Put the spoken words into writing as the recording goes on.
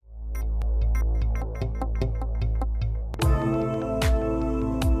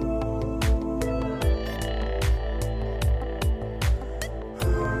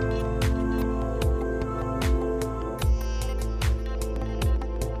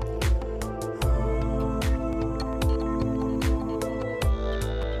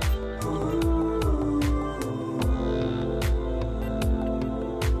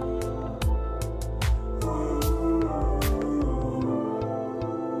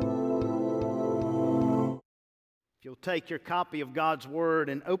take your copy of God's Word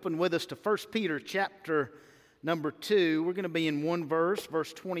and open with us to 1 Peter chapter number 2. We're going to be in one verse,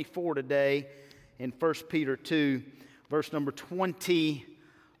 verse 24 today, in 1 Peter 2, verse number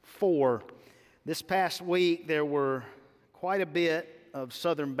 24. This past week, there were quite a bit of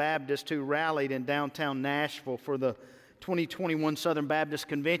Southern Baptists who rallied in downtown Nashville for the 2021 Southern Baptist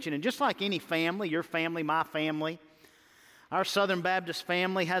Convention. And just like any family, your family, my family, our Southern Baptist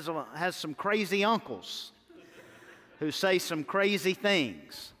family has some crazy uncles who say some crazy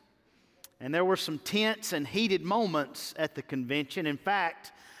things. And there were some tense and heated moments at the convention. In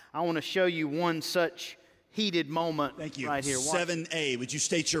fact, I want to show you one such heated moment. Thank you. Right here. 7A, would you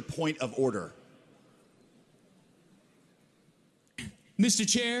state your point of order? Mr.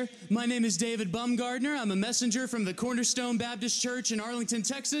 Chair, my name is David Bumgardner. I'm a messenger from the Cornerstone Baptist Church in Arlington,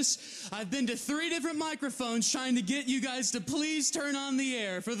 Texas. I've been to 3 different microphones trying to get you guys to please turn on the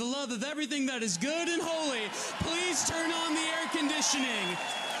air. For the love of everything that is good and holy, please turn on the air conditioning.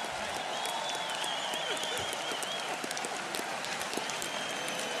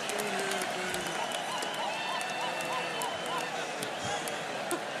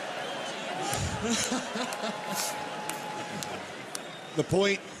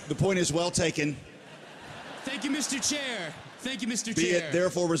 The point is well taken. Thank you, Mr. Chair. Thank you, Mr. Chair. Be it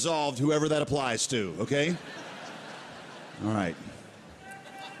therefore resolved, whoever that applies to, okay? All right.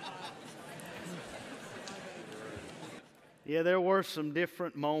 Yeah, there were some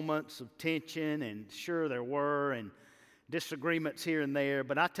different moments of tension, and sure there were, and disagreements here and there.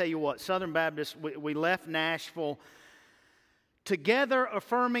 But I tell you what, Southern Baptists, we left Nashville together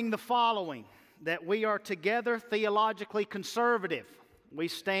affirming the following, that we are together theologically conservative. We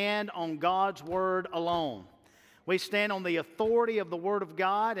stand on God's Word alone. We stand on the authority of the Word of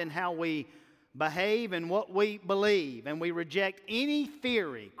God and how we behave and what we believe. And we reject any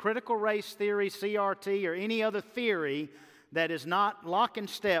theory, critical race theory, CRT, or any other theory that is not lock and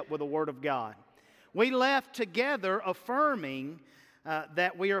step with the Word of God. We left together affirming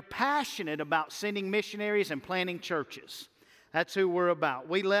that we are passionate about sending missionaries and planting churches. That's who we're about.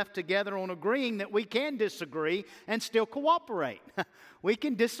 We left together on agreeing that we can disagree and still cooperate. We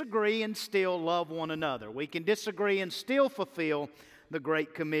can disagree and still love one another. We can disagree and still fulfill the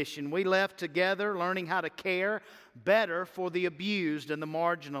Great Commission. We left together learning how to care better for the abused and the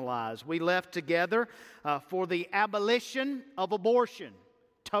marginalized. We left together for the abolition of abortion,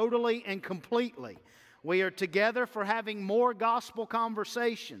 totally and completely. We are together for having more gospel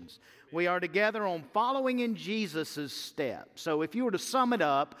conversations. We are together on following in Jesus' steps. So if you were to sum it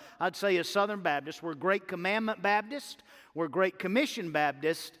up, I'd say as Southern Baptists, we're Great Commandment Baptist, we're Great Commission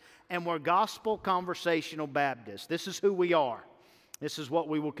Baptist, and we're Gospel Conversational Baptist. This is who we are. This is what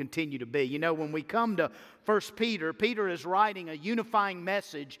we will continue to be. You know, when we come to 1 Peter, Peter is writing a unifying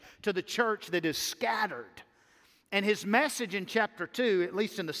message to the church that is scattered. And his message in chapter 2, at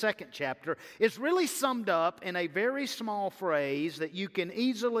least in the second chapter, is really summed up in a very small phrase that you can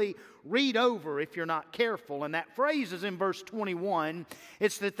easily read over if you're not careful. And that phrase is in verse 21.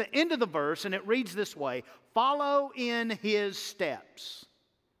 It's at the end of the verse, and it reads this way: follow in his steps.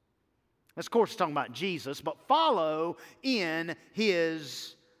 That's, of course, talking about Jesus, but follow in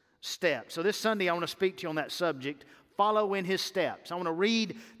his steps. So this Sunday, I want to speak to you on that subject. Follow in his steps. I want to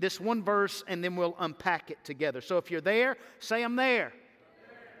read this one verse and then we'll unpack it together. So if you're there, say I'm there.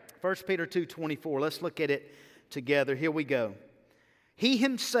 1 Peter 2:24. Let's look at it together. Here we go. He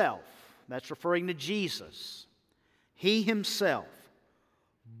himself, that's referring to Jesus, he himself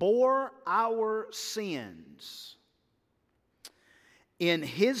bore our sins in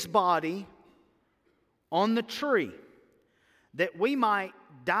his body on the tree, that we might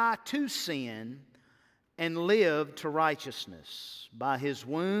die to sin and live to righteousness. By his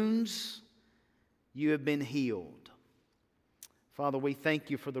wounds you have been healed. Father, we thank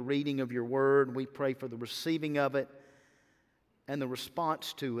you for the reading of your word. We pray for the receiving of it and the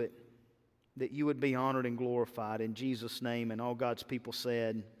response to it, that you would be honored and glorified. In Jesus' name, and all God's people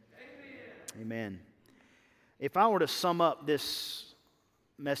said, Amen. Amen. If I were to sum up this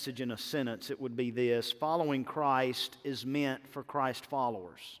message in a sentence, it would be this: following Christ is meant for Christ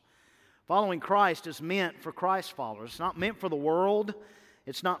followers. Following Christ is meant for Christ followers. It's not meant for the world.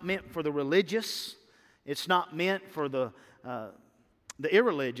 It's not meant for the religious. It's not meant for the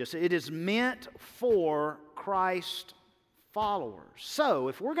irreligious. It is meant for Christ followers. So,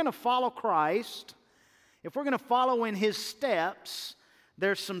 if we're going to follow Christ, if we're going to follow in his steps,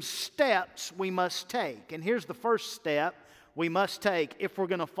 there's some steps we must take. And here's the first step we must take if we're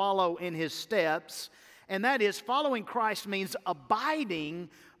going to follow in his steps. And that is, following Christ means abiding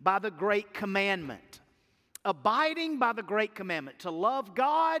by the great commandment. Abiding by the great commandment, to love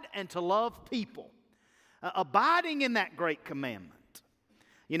God and to love people. abiding in that great commandment.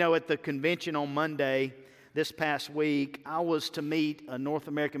 You know, at the convention on Monday this past week, I was to meet a North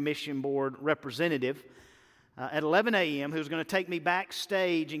American Mission Board representative at 11 a.m. who was going to take me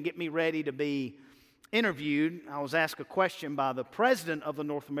backstage and get me ready to be interviewed. I was asked a question by the president of the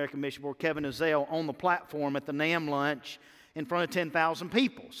North American Mission Board, Kevin Ezell, on the platform at the NAM lunch in front of 10,000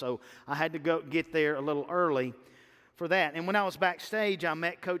 people. So I had to go get there a little early for that. And when I was backstage, I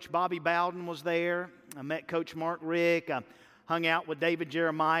met Coach Bobby Bowden was there. I met Coach Mark Rick. I hung out with David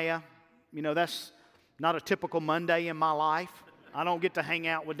Jeremiah. You know, that's not a typical Monday in my life. I don't get to hang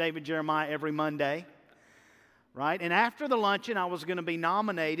out with David Jeremiah every Monday. Right? And after the luncheon, I was going to be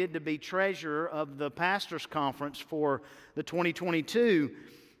nominated to be treasurer of the Pastors Conference for the 2022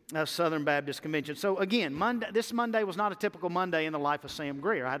 Southern Baptist Convention. So again, this Monday was not a typical Monday in the life of Sam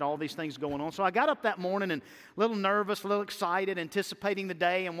Greer. I had all these things going on. So I got up that morning and a little nervous, a little excited, anticipating the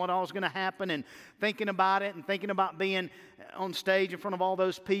day and what all was going to happen and thinking about it and thinking about being on stage in front of all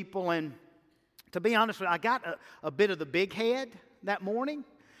those people. And to be honest with you, I got a bit of the big head that morning.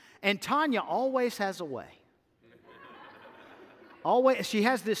 And Tanya always has a way. Always, she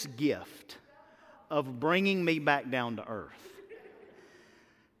has this gift of bringing me back down to earth.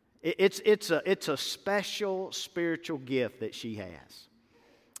 It's a special spiritual gift that she has.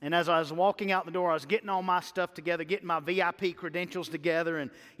 And as I was walking out the door, I was getting all my stuff together, getting my VIP credentials together, and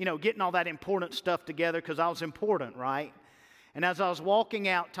getting all that important stuff together because I was important, right? And as I was walking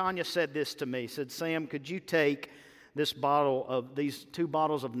out, Tanya said this to me. Said, "Sam, could you take these 2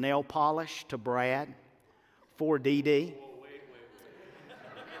 bottles of nail polish to Brad for DD?"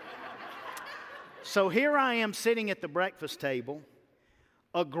 So here I am sitting at the breakfast table,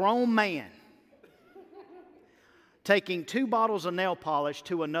 a grown man, taking 2 bottles of nail polish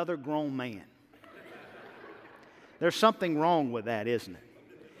to another grown man. There's something wrong with that, isn't it?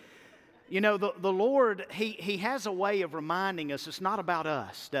 You know, the Lord, He has a way of reminding us it's not about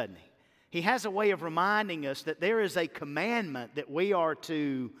us, doesn't He? He has a way of reminding us that there is a commandment that we are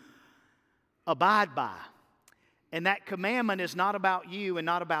to abide by. And that commandment is not about you and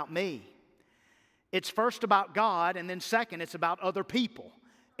not about me. It's first about God, and then second, it's about other people.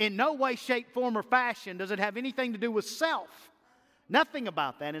 In no way, shape, form, or fashion does it have anything to do with self. Nothing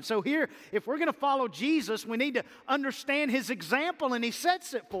about that. And so here, if we're going to follow Jesus, we need to understand His example, and He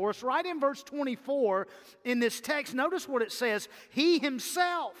sets it for us right in verse 24 in this text. Notice what it says, He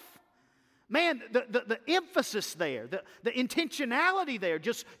Himself. Man, the emphasis there, the intentionality there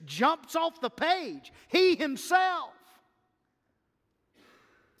just jumps off the page. He Himself.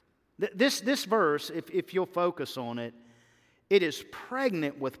 This verse, if you'll focus on it, it is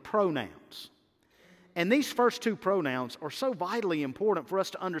pregnant with pronouns. And these first 2 pronouns are so vitally important for us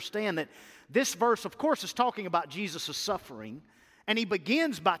to understand that this verse, of course, is talking about Jesus' suffering. And he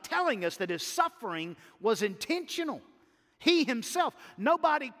begins by telling us that His suffering was intentional. He Himself.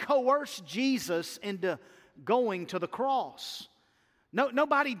 Nobody coerced Jesus into going to the cross.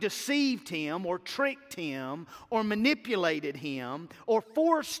 Nobody deceived Him or tricked Him or manipulated Him or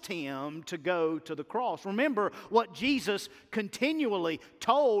forced Him to go to the cross. Remember what Jesus continually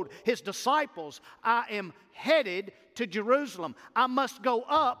told His disciples, I am headed to Jerusalem. I must go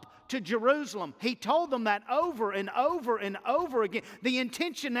up to Jerusalem. He told them that over and over and over again. The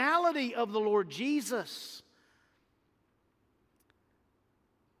intentionality of the Lord Jesus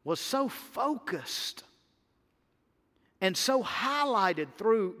was so focused and so highlighted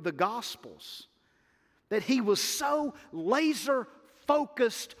through the Gospels that He was so laser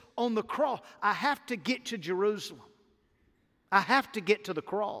focused on the cross. I have to get to Jerusalem. I have to get to the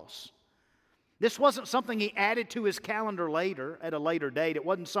cross. This wasn't something He added to His calendar later, at a later date. It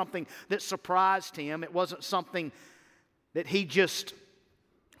wasn't something that surprised Him. It wasn't something that He just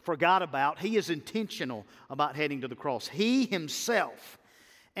forgot about. He is intentional about heading to the cross. He Himself.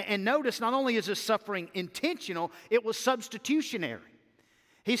 And notice, not only is His suffering intentional, it was substitutionary.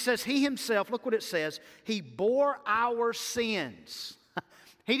 He says He Himself, look what it says, He bore our sins.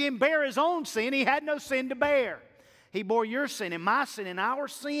 He didn't bear His own sin. He had no sin to bear. He bore your sin and my sin and our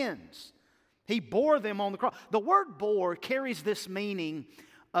sins. He bore them on the cross. The word bore carries this meaning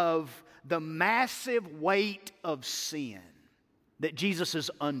of the massive weight of sin that Jesus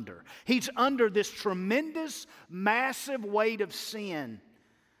is under. He's under this tremendous, massive weight of sin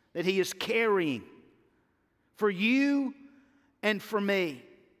that He is carrying for you and for me.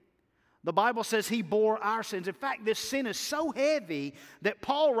 The Bible says He bore our sins. In fact, this sin is so heavy that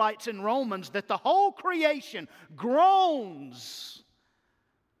Paul writes in Romans that the whole creation groans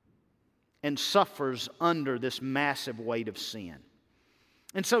and suffers under this massive weight of sin.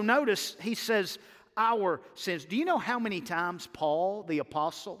 And so notice he says our sins. Do you know how many times Paul, the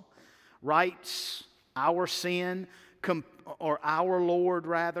apostle, writes our sin, or our Lord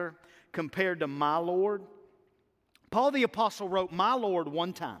rather, compared to my Lord. Paul the Apostle wrote my Lord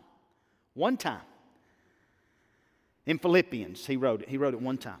one time. One time. In Philippians, he wrote it. He wrote it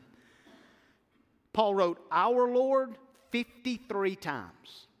one time. Paul wrote our Lord 53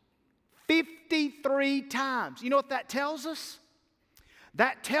 times. 53 times. You know what that tells us?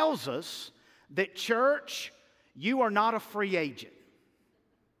 That tells us that, church, you are not a free agent.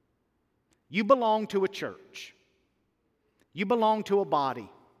 You belong to a church. You belong to a body.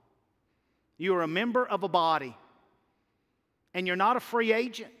 You are a member of a body. And you're not a free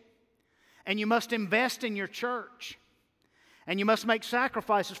agent. And you must invest in your church. And you must make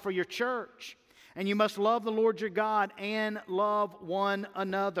sacrifices for your church. And you must love the Lord your God and love one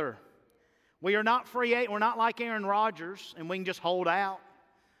another. We are not free agents. We're not like Aaron Rodgers and we can just hold out.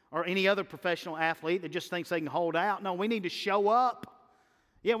 Or any other professional athlete that just thinks they can hold out. No, we need to show up.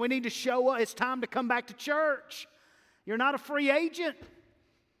 Yeah, we need to show up. It's time to come back to church. You're not a free agent.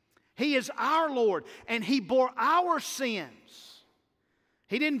 He is our Lord, and He bore our sins.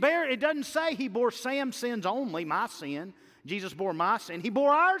 He didn't bear it. It doesn't say He bore Sam's sins only, my sin. Jesus bore my sin. He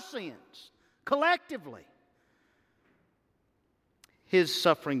bore our sins collectively. His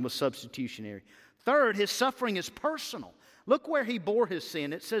suffering was substitutionary. Third, His suffering is personal. Look where He bore His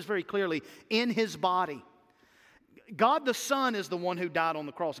sin. It says very clearly, in His body. God the Son is the one who died on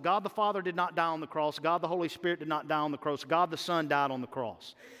the cross. God the Father did not die on the cross. God the Holy Spirit did not die on the cross. God the Son died on the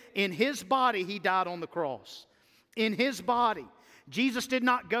cross. In His body, He died on the cross. In His body. Jesus did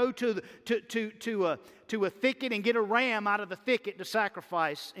not go to a thicket and get a ram out of the thicket to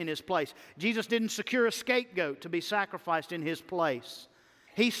sacrifice in His place. Jesus didn't secure a scapegoat to be sacrificed in His place.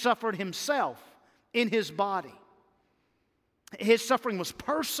 He suffered Himself in His body. His suffering was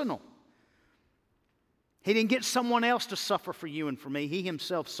personal. He didn't get someone else to suffer for you and for me. He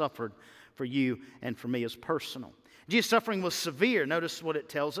Himself suffered for you and for me. It's personal. Jesus' suffering was severe. Notice what it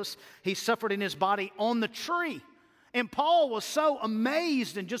tells us. He suffered in His body on the tree. And Paul was so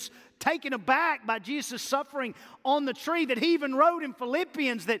amazed and just taken aback by Jesus' suffering on the tree that he even wrote in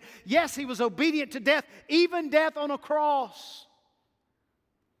Philippians that, yes, He was obedient to death, even death on a cross.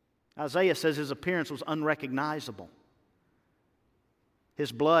 Isaiah says His appearance was unrecognizable.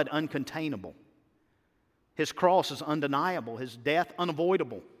 His blood uncontainable. His cross is undeniable. His death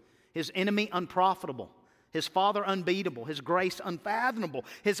unavoidable. His enemy unprofitable. His Father unbeatable. His grace unfathomable.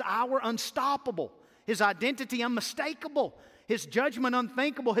 His hour unstoppable. His identity unmistakable. His judgment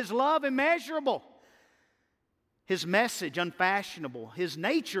unthinkable. His love immeasurable. His message unfashionable. His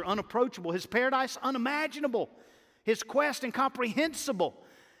nature unapproachable. His paradise unimaginable. His quest incomprehensible.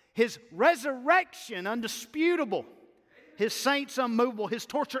 His resurrection undisputable. His saints unmovable, His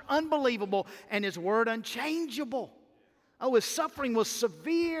torture unbelievable, and His word unchangeable. Oh, His suffering was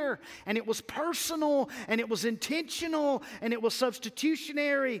severe, and it was personal, and it was intentional, and it was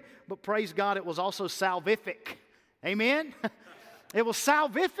substitutionary. But praise God, it was also salvific. Amen? It was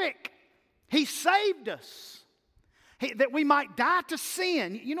salvific. He saved us that we might die to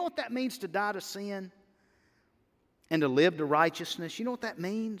sin. You know what that means, to die to sin? And to live to righteousness? You know what that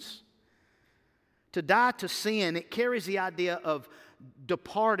means? To die to sin, it carries the idea of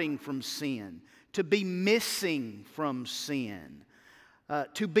departing from sin, to be missing from sin,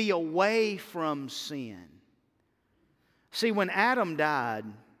 to be away from sin. See, when Adam died,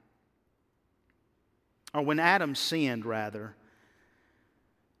 or when Adam sinned, rather,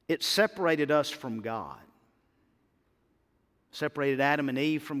 it separated us from God. Separated Adam and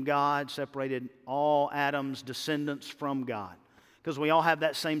Eve from God, separated all Adam's descendants from God, because we all have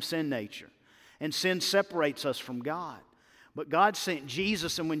that same sin nature. And sin separates us from God. But God sent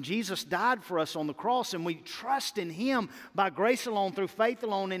Jesus, and when Jesus died for us on the cross, and we trust in Him by grace alone, through faith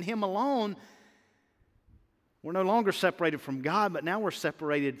alone, in Him alone, we're no longer separated from God, but now we're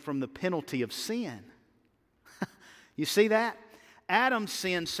separated from the penalty of sin. You see that? Adam's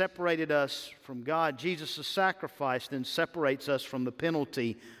sin separated us from God. Jesus' sacrifice then separates us from the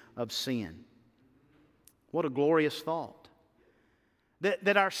penalty of sin. What a glorious thought.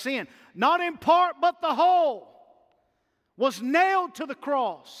 That our sin, not in part but the whole, was nailed to the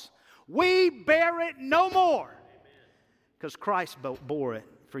cross. We bear it no more, because Christ bore it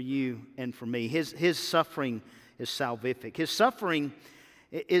for you and for me. His suffering is salvific. His suffering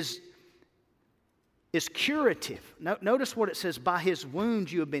is curative. Notice what it says, by His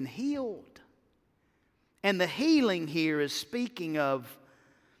wounds you have been healed. And the healing here is speaking of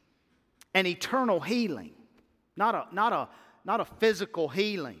an eternal healing, not a physical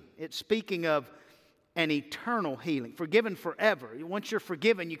healing. It's speaking of an eternal healing. Forgiven forever. Once you're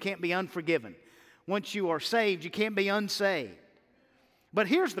forgiven, you can't be unforgiven. Once you are saved, you can't be unsaved. But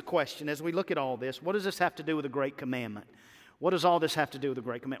here's the question as we look at all this. What does this have to do with the Great Commandment? What does all this have to do with the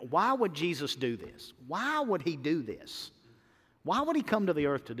Great Commandment? Why would Jesus do this? Why would He do this? Why would He come to the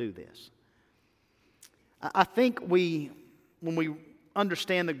earth to do this? I think when we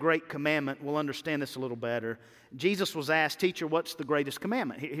understand the Great Commandment, we'll understand this a little better. Jesus was asked, "Teacher, what's the greatest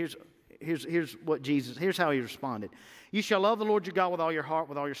commandment?" Here's how He responded. "You shall love the Lord your God with all your heart,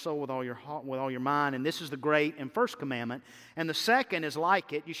 with all your soul, with all your heart, with all your mind. And this is the great and first commandment. And the second is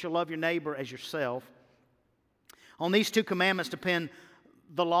like it. You shall love your neighbor as yourself. On these two commandments depend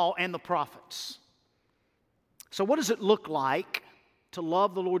the law and the prophets." So what does it look like to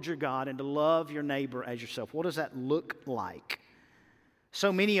love the Lord your God and to love your neighbor as yourself? What does that look like?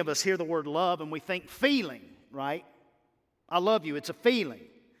 So many of us hear the word love and we think feeling, right? I love you, it's a feeling.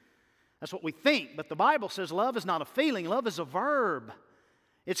 That's what we think. But the Bible says love is not a feeling. Love is a verb.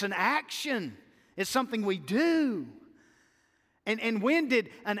 It's an action. It's something we do. And when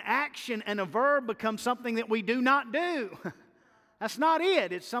did an action and a verb become something that we do not do? That's not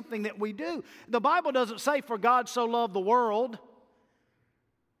it. It's something that we do. The Bible doesn't say, "For God so loved the world,"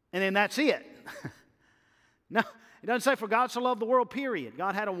 and then that's it. No, it doesn't say, "For God so loved the world," period.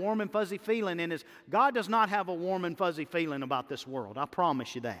 God had a warm and fuzzy feeling in His. God does not have a warm and fuzzy feeling about this world. I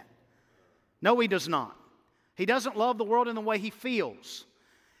promise you that. No, He does not. He doesn't love the world in the way He feels.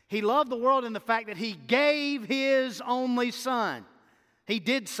 He loved the world in the fact that He gave His only Son. He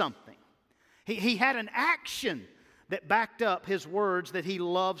did something. He had an action that backed up His words that He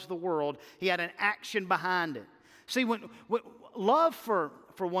loves the world. He had an action behind it. See, when love for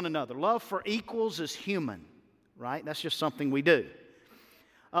one another, love for equals is human, right? That's just something we do.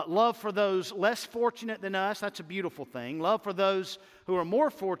 Love for those less fortunate than us, that's a beautiful thing. Love for those who are more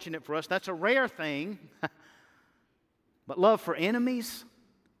fortunate for us, that's a rare thing. But love for enemies,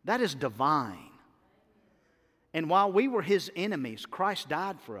 that is divine. And while we were His enemies, Christ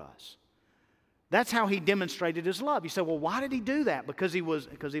died for us. That's how He demonstrated His love. You say, well, why did He do that? Because He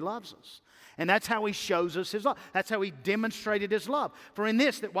loves us. And that's how He shows us His love. That's how He demonstrated His love. For in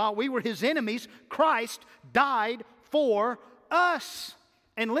this, that while we were His enemies, Christ died for us.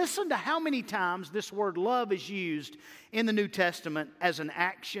 And listen to how many times this word love is used in the New Testament as an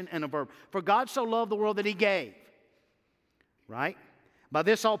action and a verb. For God so loved the world that He gave. Right? By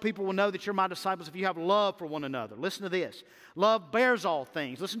this all people will know that you're my disciples if you have love for one another. Listen to this. Love bears all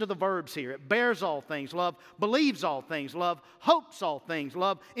things. Listen to the verbs here. It bears all things. Love believes all things. Love hopes all things.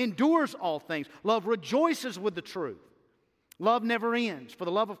 Love endures all things. Love rejoices with the truth. Love never ends. For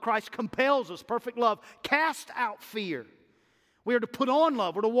the love of Christ compels us. Perfect love casts out fear. We are to put on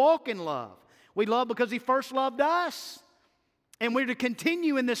love. We're to walk in love. We love because He first loved us. And we're to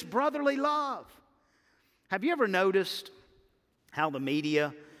continue in this brotherly love. Have you ever noticed how the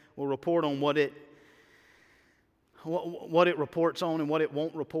media will report on what it reports on and what it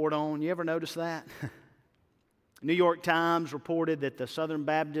won't report on? You ever notice that? New York Times reported that the Southern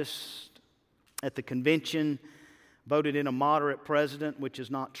Baptists at the convention voted in a moderate president, which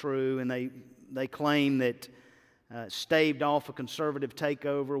is not true, and they claim that staved off a conservative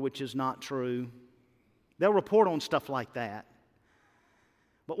takeover, which is not true. They'll report on stuff like that.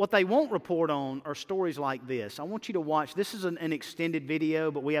 But what they won't report on are stories like this. I want you to watch. This is an extended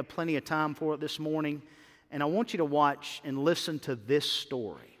video, but we have plenty of time for it this morning. And I want you to watch and listen to this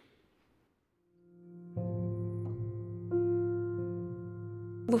story.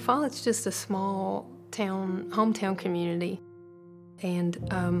 Well, Follett's just a small town, hometown community. And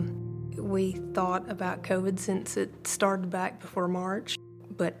we thought about COVID since it started back before March.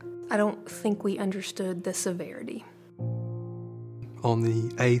 But I don't think we understood the severity. On the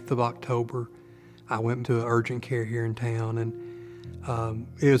 8th of October, I went to urgent care here in town, and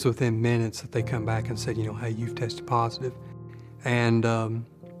it was within minutes that they come back and said, hey, you've tested positive. And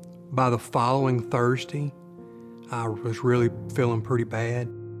by the following Thursday, I was really feeling pretty bad.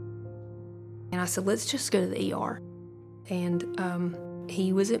 And I said, let's just go to the ER. And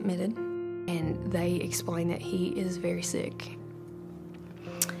he was admitted, and they explained that he is very sick.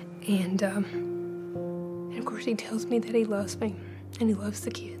 And of course, he tells me that he loves me. And he loves the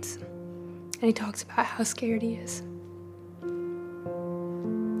kids. And he talks about how scared he is.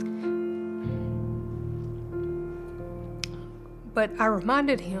 But I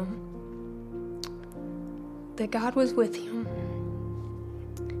reminded him that God was with him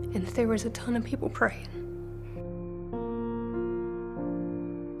and that there was a ton of people praying.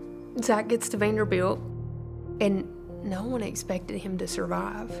 Zach gets to Vanderbilt, and no one expected him to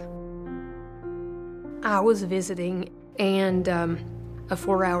survive. I was visiting, and a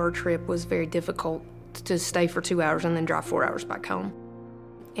 4-hour trip was very difficult to stay for 2 hours and then drive 4 hours back home.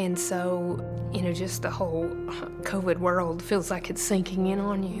 And so, just the whole COVID world feels like it's sinking in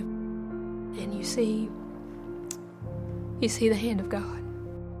on you. And you see the hand of God.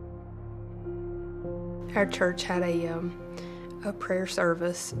 Our church had a prayer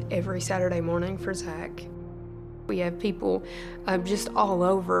service every Saturday morning for Zach. We have people just all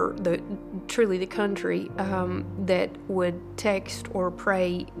over truly the country that would text or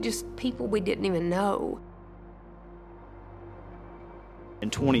pray, just people we didn't even know. In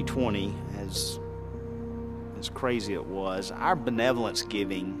 2020, as crazy it was, our benevolence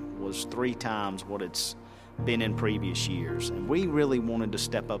giving was 3 times what it's been in previous years. And we really wanted to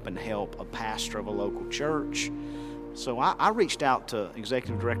step up and help a pastor of a local church. So I reached out to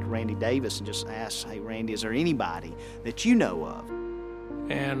Executive Director Randy Davis and just asked, hey, Randy, is there anybody that you know of?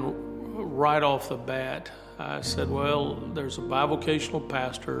 And right off the bat, I said, well, there's a bivocational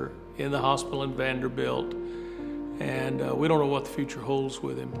pastor in the hospital in Vanderbilt, and we don't know what the future holds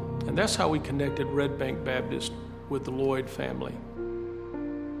with him. And that's how we connected Red Bank Baptist with the Lloyd family.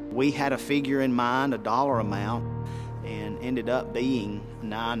 We had a figure in mind, a dollar amount, and ended up being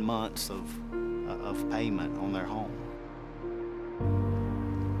 9 months of payment on their home.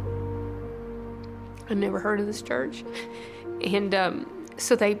 I never heard of this church. And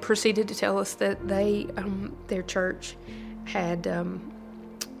so they proceeded to tell us that their church had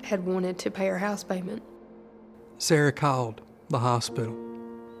wanted to pay our house payment. Sarah called the hospital,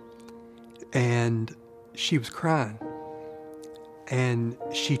 and she was crying. And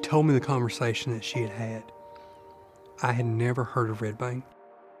she told me the conversation that she had had. I had never heard of Red Bank.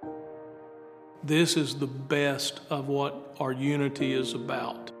 This is the best of what our unity is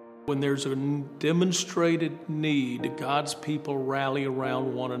about. When there's a demonstrated need, God's people rally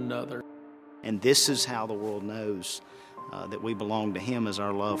around one another. And this is how the world knows that we belong to Him, is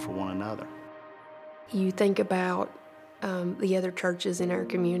our love for one another. You think about the other churches in our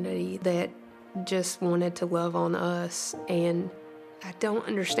community that just wanted to love on us, and I don't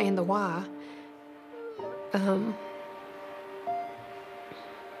understand the why.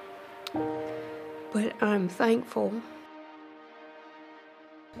 But I'm thankful.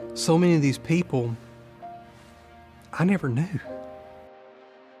 So many of these people I never knew.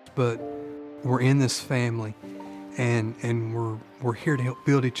 But we're in this family, and we're here to help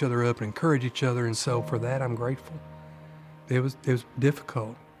build each other up and encourage each other, and so for that I'm grateful. It was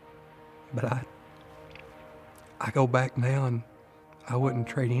difficult, but I go back now and I wouldn't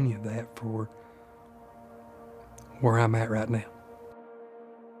trade any of that for where I'm at right now.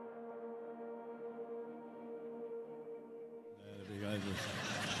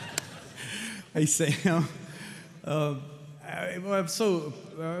 Hey, Sam. I so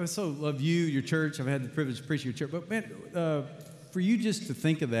love you, your church. I've had the privilege to preach your church. But man, for you just to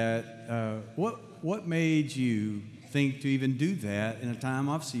think of that, what made you think to even do that in a time,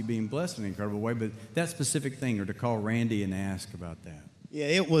 obviously being blessed in an incredible way, but that specific thing, or to call Randy and ask about that? Yeah,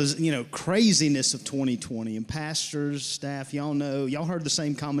 it was, craziness of 2020. And pastors, staff, y'all heard the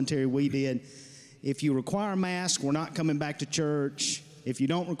same commentary we did. If you require a mask, we're not coming back to church. If you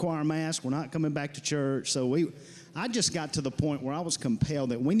don't require a mask, we're not coming back to church. So I just got to the point where I was compelled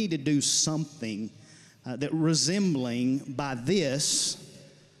that we need to do something that resembling by this,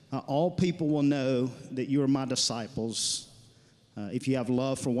 all people will know that you are my disciples if you have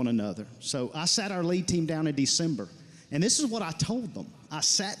love for one another. So I sat our lead team down in December, and this is what I told them. I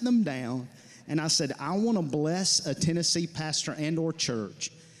sat them down, and I said, I want to bless a Tennessee pastor and or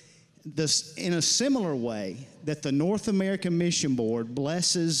church this in a similar way that the North American Mission Board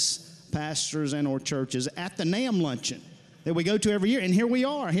blesses pastors and or churches at the NAM luncheon that we go to every year. And here we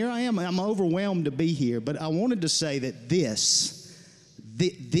are. Here I am. I'm overwhelmed to be here. But I wanted to say that this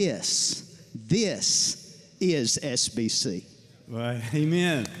is SBC. Well,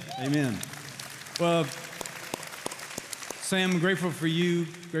 amen. Amen. Well, Sam, I'm grateful for you,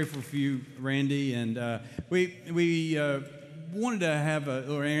 Randy. And we wanted to have a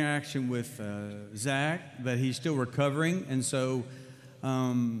little interaction with Zach, but he's still recovering. And so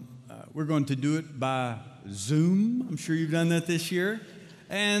we're going to do it by Zoom. I'm sure you've done that this year.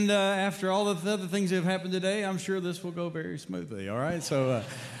 And after all of the other things that have happened today, I'm sure this will go very smoothly. All right? So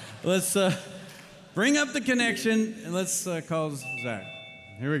let's bring up the connection, and let's call Zach.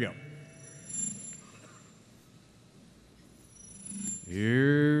 Here we go.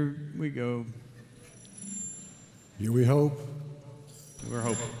 Here we go. Here we hope. We're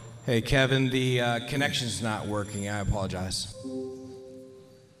hoping. Hey, Kevin, the connection's not working. I apologize.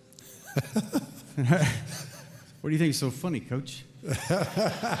 What do you think is so funny, Coach?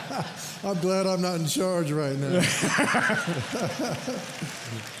 I'm glad I'm not in charge right now.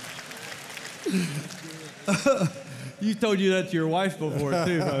 You told you that to your wife before,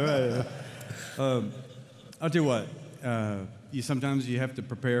 too. I'll tell you what. Sometimes you have to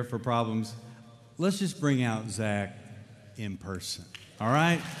prepare for problems. Let's just bring out Zach in person. All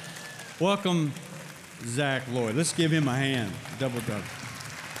right? Welcome, Zach Lloyd. Let's give him a hand. Double.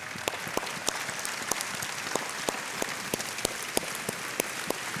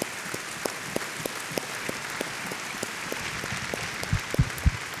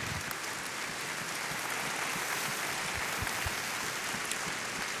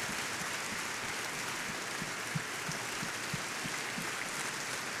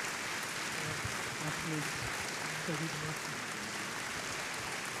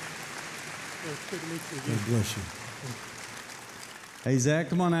 God bless you. Hey, Zach,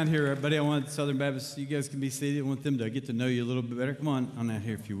 come on out here, everybody. I want Southern Baptist, you guys can be seated. I want them to get to know you a little bit better. Come on out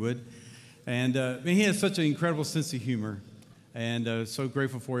here if you would. And he has such an incredible sense of humor, and so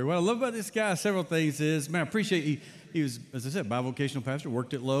grateful for you. What I love about this guy, several things is, man, I appreciate he was, as I said, bivocational pastor,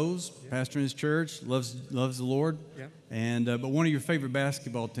 worked at Lowe's, pastor in his church, loves the Lord. Yeah. And but one of your favorite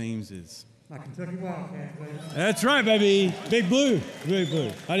basketball teams is? My Kentucky Wildcats, baby. That's right, baby. Big Blue. Big Blue.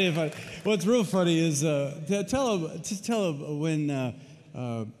 I didn't find. What's real funny is tell him when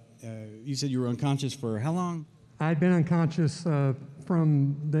you said you were unconscious for how long? I'd been unconscious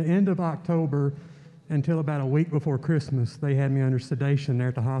from the end of October until about a week before Christmas. They had me under sedation there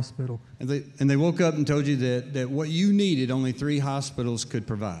at the hospital. And they woke up and told you that what you needed, only 3 hospitals could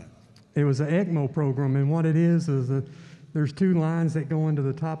provide. It was an ECMO program, and what it is there's 2 lines that go into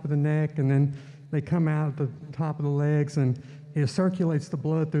the top of the neck, and then they come out at the top of the legs, and it circulates the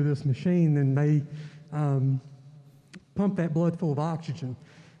blood through this machine, and they pump that blood full of oxygen.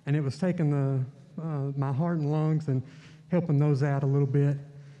 And it was taking my heart and lungs and helping those out a little bit.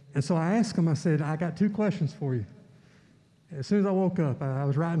 And so I asked them, I said, I got 2 questions for you. As soon as I woke up, I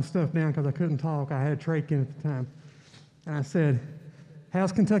was writing stuff down because I couldn't talk. I had trach in at the time. And I said,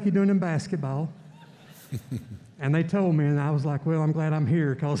 how's Kentucky doing in basketball? And they told me, and I was like, well, I'm glad I'm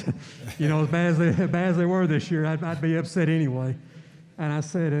here because, as bad as they were this year, I'd be upset anyway. And I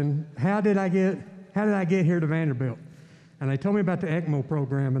said, and how did I get here to Vanderbilt? And they told me about the ECMO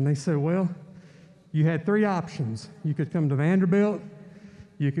program, and they said, well, you had 3 options. You could come to Vanderbilt,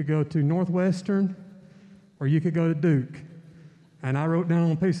 you could go to Northwestern, or you could go to Duke. And I wrote down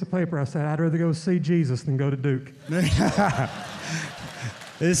on a piece of paper, I said, I'd rather go see Jesus than go to Duke.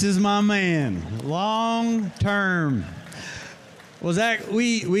 This is my man, long term. Well, Zach,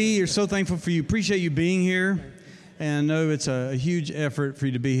 we are so thankful for you. Appreciate you being here. And I know it's a huge effort for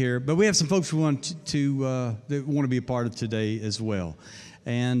you to be here. But we have some folks that want to be a part of today as well.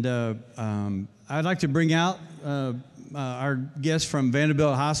 And I'd like to bring out our guests from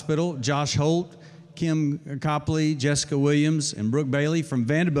Vanderbilt Hospital, Josh Holt, Kim Copley, Jessica Williams, and Brooke Bailey from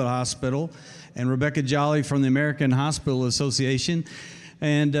Vanderbilt Hospital, and Rebecca Jolly from the American Hospital Association.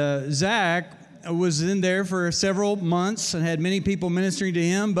 And Zach was in there for several months and had many people ministering to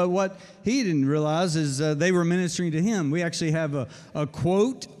him, but what he didn't realize is they were ministering to him. We actually have a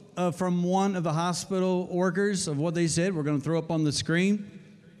quote from one of the hospital workers of what they said. We're going to throw up on the screen.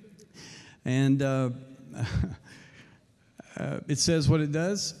 And it says what it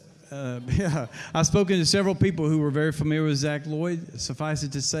does. I've spoken to several people who were very familiar with Zach Lloyd. Suffice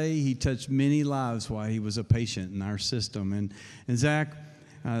it to say, he touched many lives while he was a patient in our system. And Zach,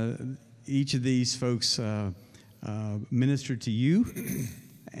 each of these folks ministered to you,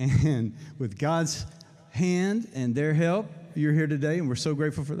 and with God's hand and their help, you're here today, and we're so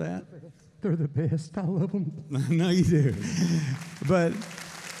grateful for that. They're the best. I love them. No, you do. But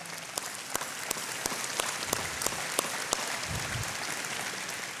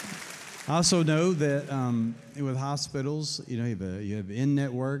I also know that with hospitals, you have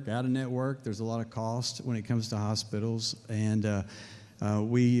in-network, out-of-network. There's a lot of cost when it comes to hospitals, and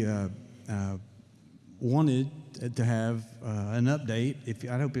we wanted to have an update.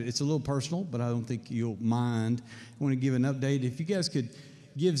 I hope it's a little personal, but I don't think you'll mind. I want to give an update. If you guys could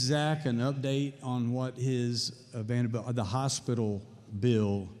give Zach an update on what his Vanderbilt, the hospital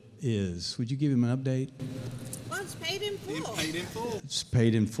bill is. Would you give him an update? Well, it's paid in full. Paid in full. It's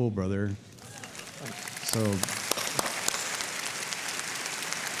paid in full, brother. So.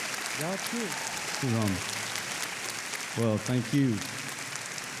 Got you. Well, thank you.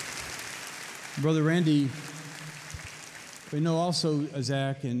 Brother Randy, we know also,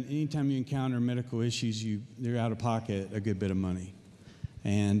 Zach, and anytime you encounter medical issues, they're out of pocket a good bit of money.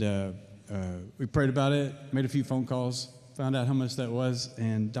 And we prayed about it, made a few phone calls, found out how much that was,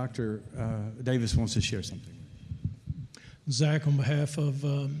 and Dr. Davis wants to share something. Zach, on behalf of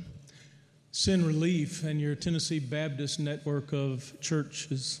Sin Relief and your Tennessee Baptist network of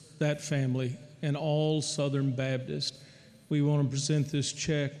churches, that family, and all Southern Baptists. We want to present this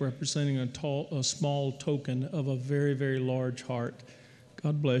check representing a small token of a very, very large heart.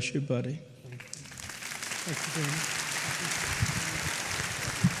 God bless you, buddy.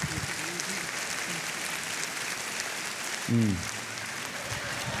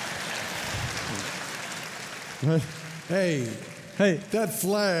 Hey, that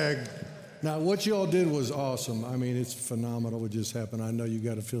flag. Now, what you all did was awesome. I mean, it's phenomenal what just happened. I know you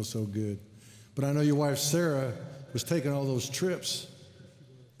got to feel so good. But I know your wife, Sarah, was taking all those trips.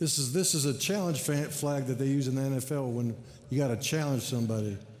 This is a challenge flag that they use in the NFL when you got to challenge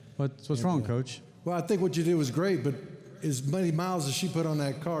somebody. What's wrong, Coach? Well, I think what you did was great, but as many miles as she put on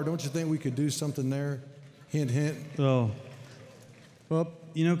that car, don't you think we could do something there? Hint, hint. Oh. Well,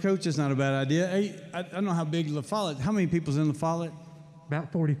 Coach, it's not a bad idea. Hey, I don't know how big La Follette. How many people's in La Follette?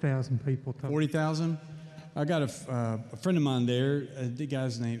 About 40,000 people. 40,000? I got a friend of mine there. The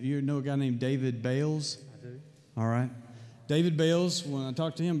guy's name, you know a guy named David Bales? I do. All right. David Bales, when I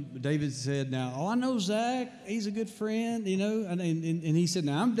talked to him, David said, now, I know Zach. He's a good friend, and he said,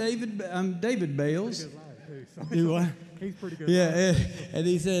 now, I'm David Bales. Do what? He's pretty good. Yeah, and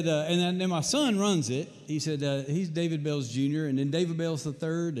he said, and then my son runs it. He said he's David Bales Jr. and then David Bales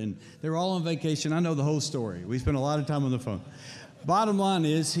III, and they were all on vacation. I know the whole story. We spent a lot of time on the phone. Bottom line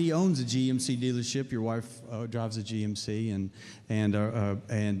is, he owns a GMC dealership. Your wife drives a GMC,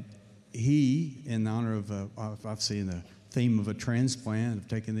 and he, in honor of obviously the theme of a transplant, of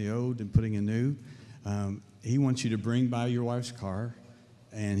taking the old and putting a new, he wants you to bring by your wife's car,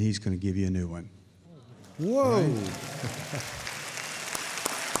 and he's going to give you a new one. Whoa.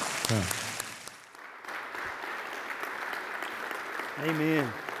 Right.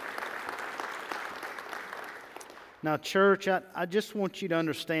 Amen. Now, church, I just want you to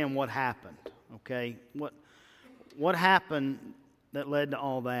understand what happened, okay? What happened that led to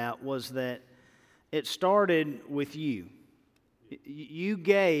all that was that it started with you. You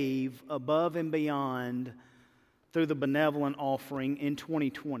gave above and beyond through the benevolent offering in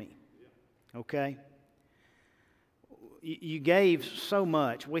 2020, okay? You gave so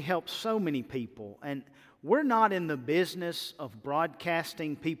much. We helped so many people. And we're not in the business of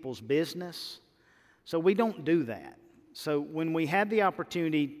broadcasting people's business, so we don't do that. So when we had the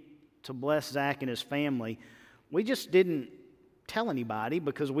opportunity to bless Zach and his family, we just didn't tell anybody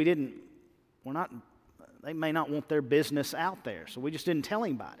because they may not want their business out there. So we just didn't tell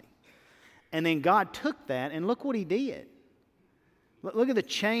anybody. And then God took that, and look what he did. Look at the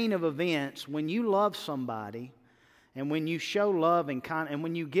chain of events. When you love somebody, and when you show love and and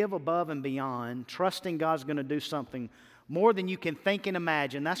when you give above and beyond, trusting God's going to do something more than you can think and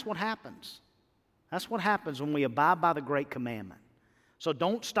imagine, that's what happens. That's what happens when we abide by the great commandment. So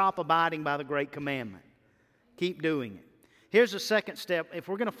don't stop abiding by the great commandment. Keep doing it. Here's the second step. If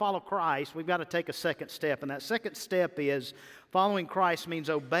we're going to follow Christ, we've got to take a second step. And that second step is following Christ means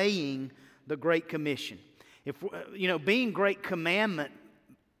obeying the Great Commission. Being great commandment,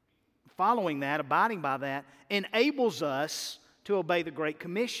 following that, abiding by that, enables us to obey the Great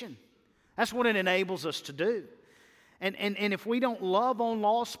Commission. That's what it enables us to do. And if we don't love on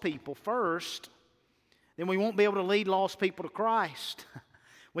lost people first, then we won't be able to lead lost people to Christ.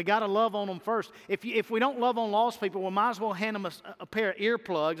 We got to love on them first. If we don't love on lost people, we might as well hand them a pair of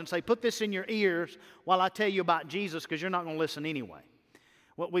earplugs and say, put this in your ears while I tell you about Jesus, because you're not going to listen anyway.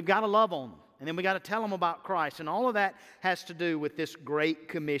 Well, we've got to love on them. And then we got to tell them about Christ. And all of that has to do with this Great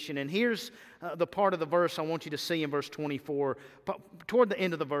Commission. And here's the part of the verse I want you to see in verse 24, toward the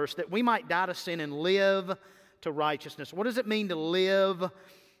end of the verse, that we might die to sin and live to righteousness. What does it mean to live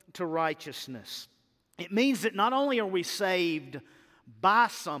to righteousness? It means that not only are we saved by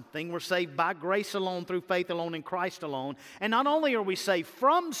something, we're saved by grace alone, through faith alone, in Christ alone. And not only are we saved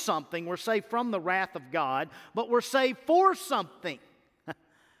from something, we're saved from the wrath of God, but we're saved for something.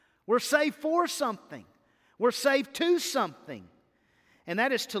 We're saved for something. We're saved to something. And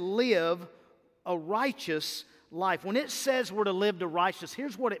that is to live a righteous life. When it says we're to live to righteousness,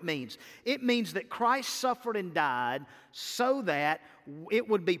 here's what it means. It means that Christ suffered and died so that it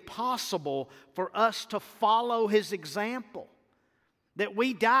would be possible for us to follow His example. That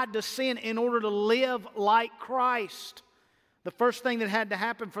we died to sin in order to live like Christ. The first thing that had to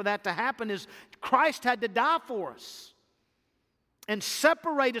happen for that to happen is Christ had to die for us and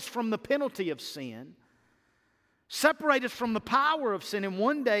separate us from the penalty of sin, separate us from the power of sin, and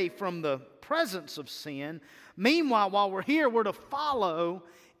one day from the presence of sin. Meanwhile, while we're here, we're to follow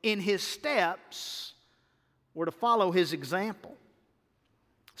in His steps. We're to follow His example.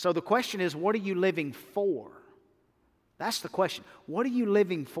 So the question is, what are you living for? That's the question. What are you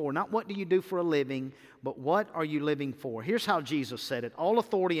living for? Not what do you do for a living, but what are you living for? Here's how Jesus said it. All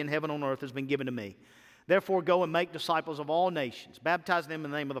authority in heaven and on earth has been given to me. Therefore, go and make disciples of all nations, baptizing them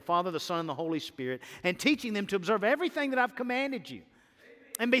in the name of the Father, the Son, and the Holy Spirit, and teaching them to observe everything that I've commanded you.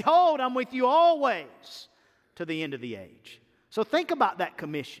 And behold, I'm with you always to the end of the age. So think about that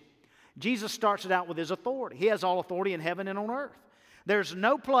commission. Jesus starts it out with His authority. He has all authority in heaven and on earth. There's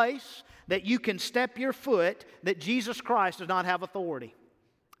no place that you can step your foot that Jesus Christ does not have authority.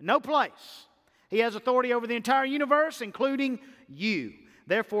 No place. He has authority over the entire universe, including you.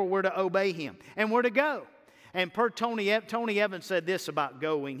 Therefore, we're to obey Him. And we're to go. And per Tony Evans said this about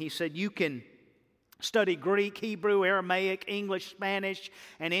going. He said, you can study Greek, Hebrew, Aramaic, English, Spanish,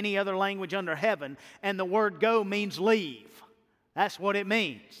 and any other language under heaven, and the word go means leave. That's what it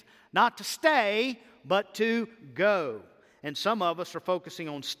means. Not to stay, but to go. And some of us are focusing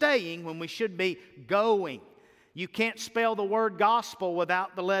on staying when we should be going. You can't spell the word gospel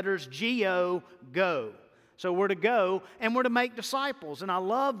without the letters G-O, go. So we're to go and we're to make disciples. And I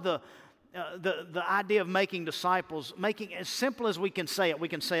love the idea of making disciples, making as simple as we can say it. We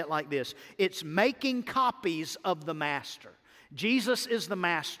can say it like this. It's making copies of the Master. Jesus is the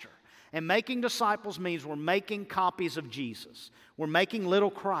Master. And making disciples means we're making copies of Jesus. We're making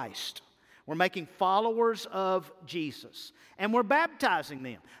little Christ. We're making followers of Jesus. And we're baptizing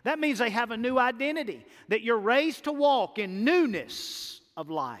them. That means they have a new identity. That you're raised to walk in newness of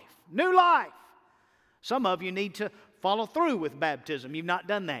life. New life. Some of you need to follow through with baptism. You've not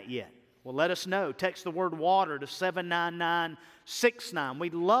done that yet. Well, let us know. Text the word water to 79969.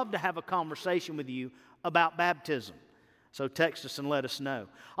 We'd love to have a conversation with you about baptism. So text us and let us know.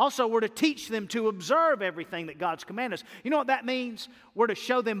 Also, we're to teach them to observe everything that God's commanded us. You know what that means? We're to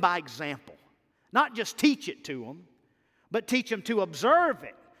show them by example. Not just teach it to them, but teach them to observe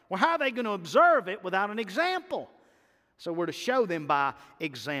it. Well, how are they going to observe it without an example? So we're to show them by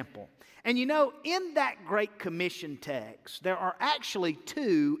example. And you know, in that Great Commission text, there are actually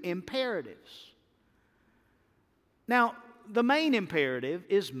two imperatives. Now, the main imperative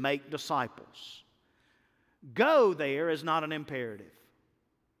is make disciples. Go there is not an imperative.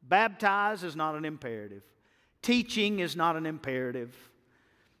 Baptize is not an imperative. Teaching is not an imperative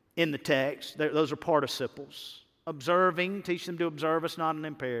in the text. Those are participles. Observing, teach them to observe, is not an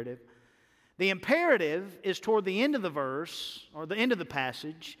imperative. The imperative is toward the end of the verse, or the end of the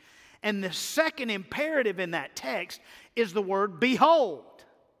passage, and the second imperative in that text is the word behold.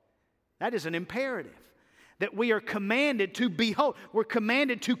 That is an imperative. That we are commanded to behold. We're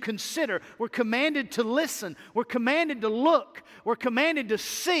commanded to consider. We're commanded to listen. We're commanded to look. We're commanded to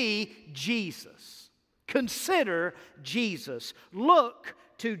see Jesus. Consider Jesus. Look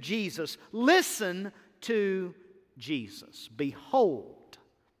to Jesus. Listen to Jesus. Behold,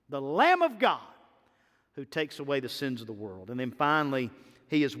 the Lamb of God who takes away the sins of the world. And then finally,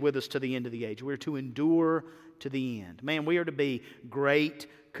 He is with us to the end of the age. We're to endure to the end. Man, we are to be Great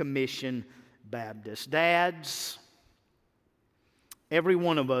Commission Baptists. Dads, every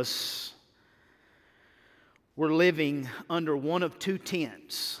one of us, we're living under one of two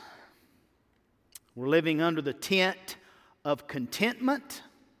tents. We're living under the tent of contentment,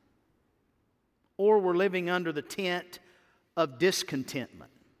 or we're living under the tent of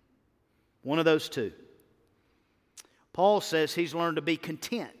discontentment. One of those two. Paul says he's learned to be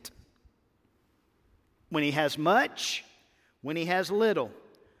content when he has much, when he has little.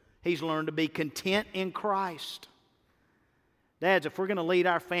 He's learned to be content in Christ. Dads, if we're going to lead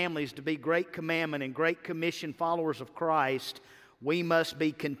our families to be Great Commandment and Great Commission followers of Christ, we must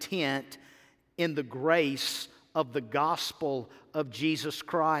be content in the grace of the gospel of Jesus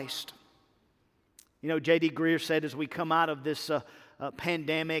Christ. You know, J.D. Greear said as we come out of this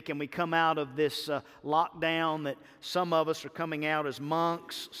pandemic and we come out of this lockdown that some of us are coming out as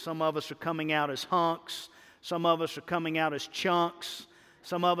monks, some of us are coming out as hunks, some of us are coming out as chunks,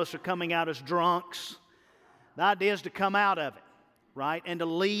 some of us are coming out as drunks. The idea is to come out of it, right? And to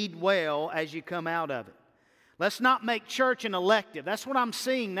lead well as you come out of it. Let's not make church an elective. That's what I'm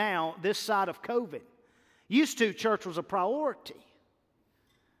seeing now this side of COVID. Used to, church was a priority.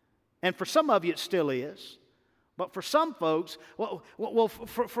 And for some of you, it still is. But for some folks,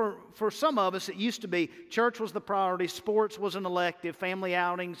 for some of us, it used to be church was the priority, sports was an elective, family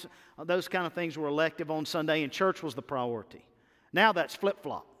outings, those kind of things were elective on Sunday, and church was the priority. Now that's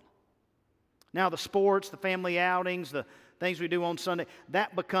flip-flop. Now the sports, the family outings, the things we do on Sunday,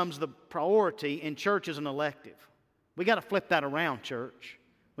 that becomes the priority, and church is an elective. We got to flip that around, church.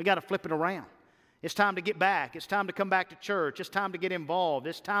 We got to flip it around. It's time to get back. It's time to come back to church. It's time to get involved.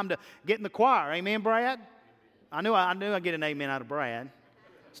 It's time to get in the choir. Amen, Brad? I knew I'd get an amen out of Brad.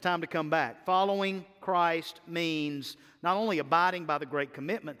 It's time to come back. Following Christ means not only abiding by the Great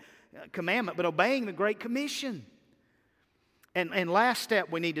Commandment, but obeying the Great Commission. And last step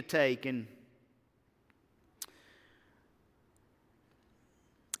we need to take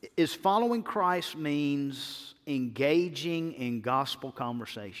is following Christ means engaging in gospel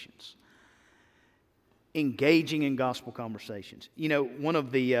conversations. Engaging in gospel conversations. You know, one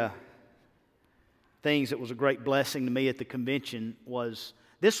of the things that was a great blessing to me at the convention was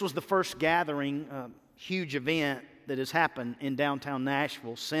this was the first gathering, huge event that has happened in downtown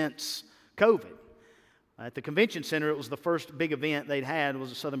Nashville since COVID. At the convention center, it was the first big event they'd had, was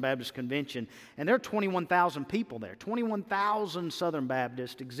the Southern Baptist Convention. And there are 21,000 people there. 21,000 Southern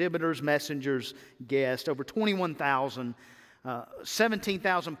Baptists, exhibitors, messengers, guests, over 21,000.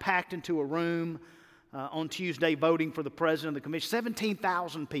 17,000 packed into a room on Tuesday voting for the president of the convention.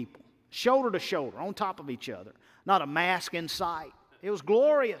 17,000 people, shoulder to shoulder, on top of each other. Not a mask in sight. It was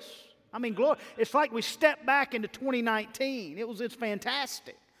glorious. I mean, it's like we stepped back into 2019. It's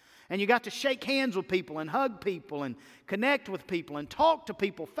fantastic. And you got to shake hands with people and hug people and connect with people and talk to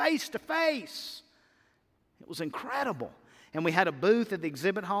people face to face. It was incredible. And we had a booth at the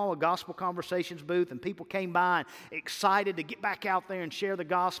exhibit hall, a Gospel Conversations booth, and people came by excited to get back out there and share the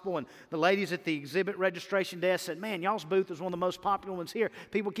gospel. And the ladies at the exhibit registration desk said, man, y'all's booth is one of the most popular ones here.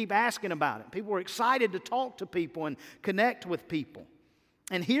 People keep asking about it. People were excited to talk to people and connect with people.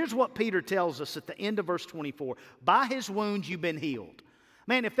 And here's what Peter tells us at the end of verse 24. By his wounds you've been healed.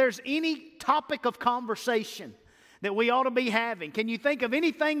 Man, if there's any topic of conversation that we ought to be having, can you think of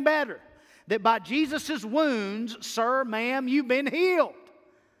anything better? That by Jesus' wounds, sir, ma'am, you've been healed.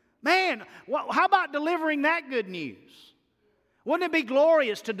 Man, how about delivering that good news? Wouldn't it be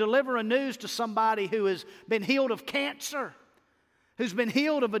glorious to deliver a news to somebody who has been healed of cancer, who's been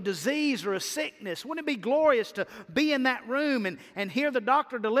healed of a disease or a sickness? Wouldn't it be glorious to be in that room and hear the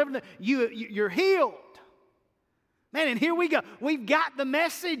doctor deliver you're healed? Man, and here we go. We've got the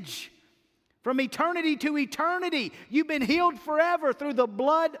message. From eternity to eternity, you've been healed forever through the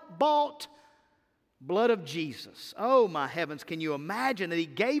blood-bought blood of Jesus. Oh, my heavens, can you imagine that He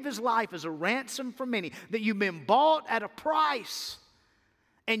gave His life as a ransom for many, that you've been bought at a price,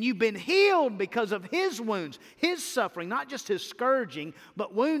 and you've been healed because of His wounds, His suffering, not just His scourging,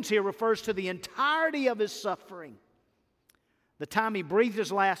 but wounds here refers to the entirety of His suffering. The time He breathed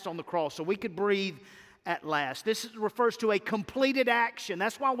His last on the cross so we could breathe at last. This refers to a completed action.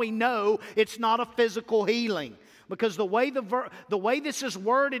 That's why we know it's not a physical healing. Because the way this is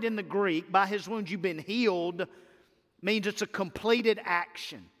worded in the Greek, by His wounds you've been healed, means it's a completed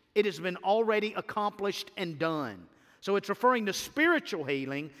action. It has been already accomplished and done. So it's referring to spiritual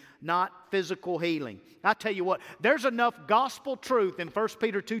healing, not physical healing. I tell you what, there's enough gospel truth in 1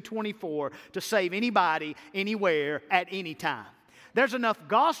 Peter 2:24 to save anybody, anywhere, at any time. There's enough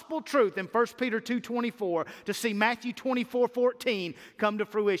gospel truth in 1 Peter 2:24 to see Matthew 24:14 come to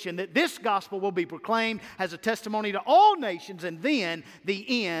fruition, that this gospel will be proclaimed as a testimony to all nations, and then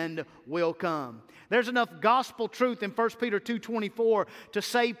the end will come. There's enough gospel truth in 1 Peter 2:24 to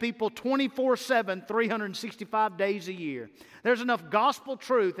save people 24/7, 365 days a year. There's enough gospel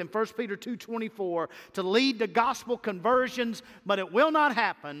truth in 1 Peter 2:24 to lead to gospel conversions, but it will not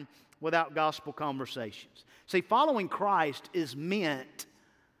happen without gospel conversations. See, following Christ is meant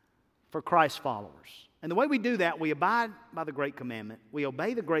for Christ's followers. And the way we do that, we abide by the Great Commandment. We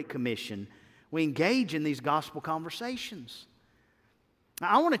obey the Great Commission. We engage in these gospel conversations. Now,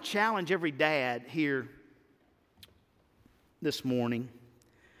 I want to challenge every dad here this morning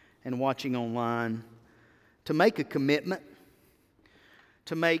and watching online to make a commitment,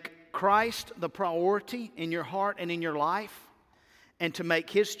 to make Christ the priority in your heart and in your life, and to make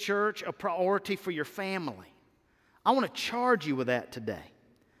His church a priority for your family. I want to charge you with that today.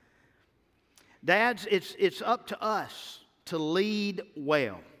 Dads, it's up to us to lead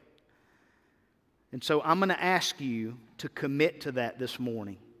well. And so I'm going to ask you to commit to that this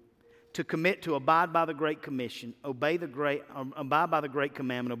morning. To commit to abide by the Great Commission, abide by the Great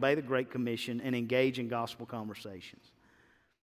Commandment, obey the Great Commission, and engage in gospel conversations.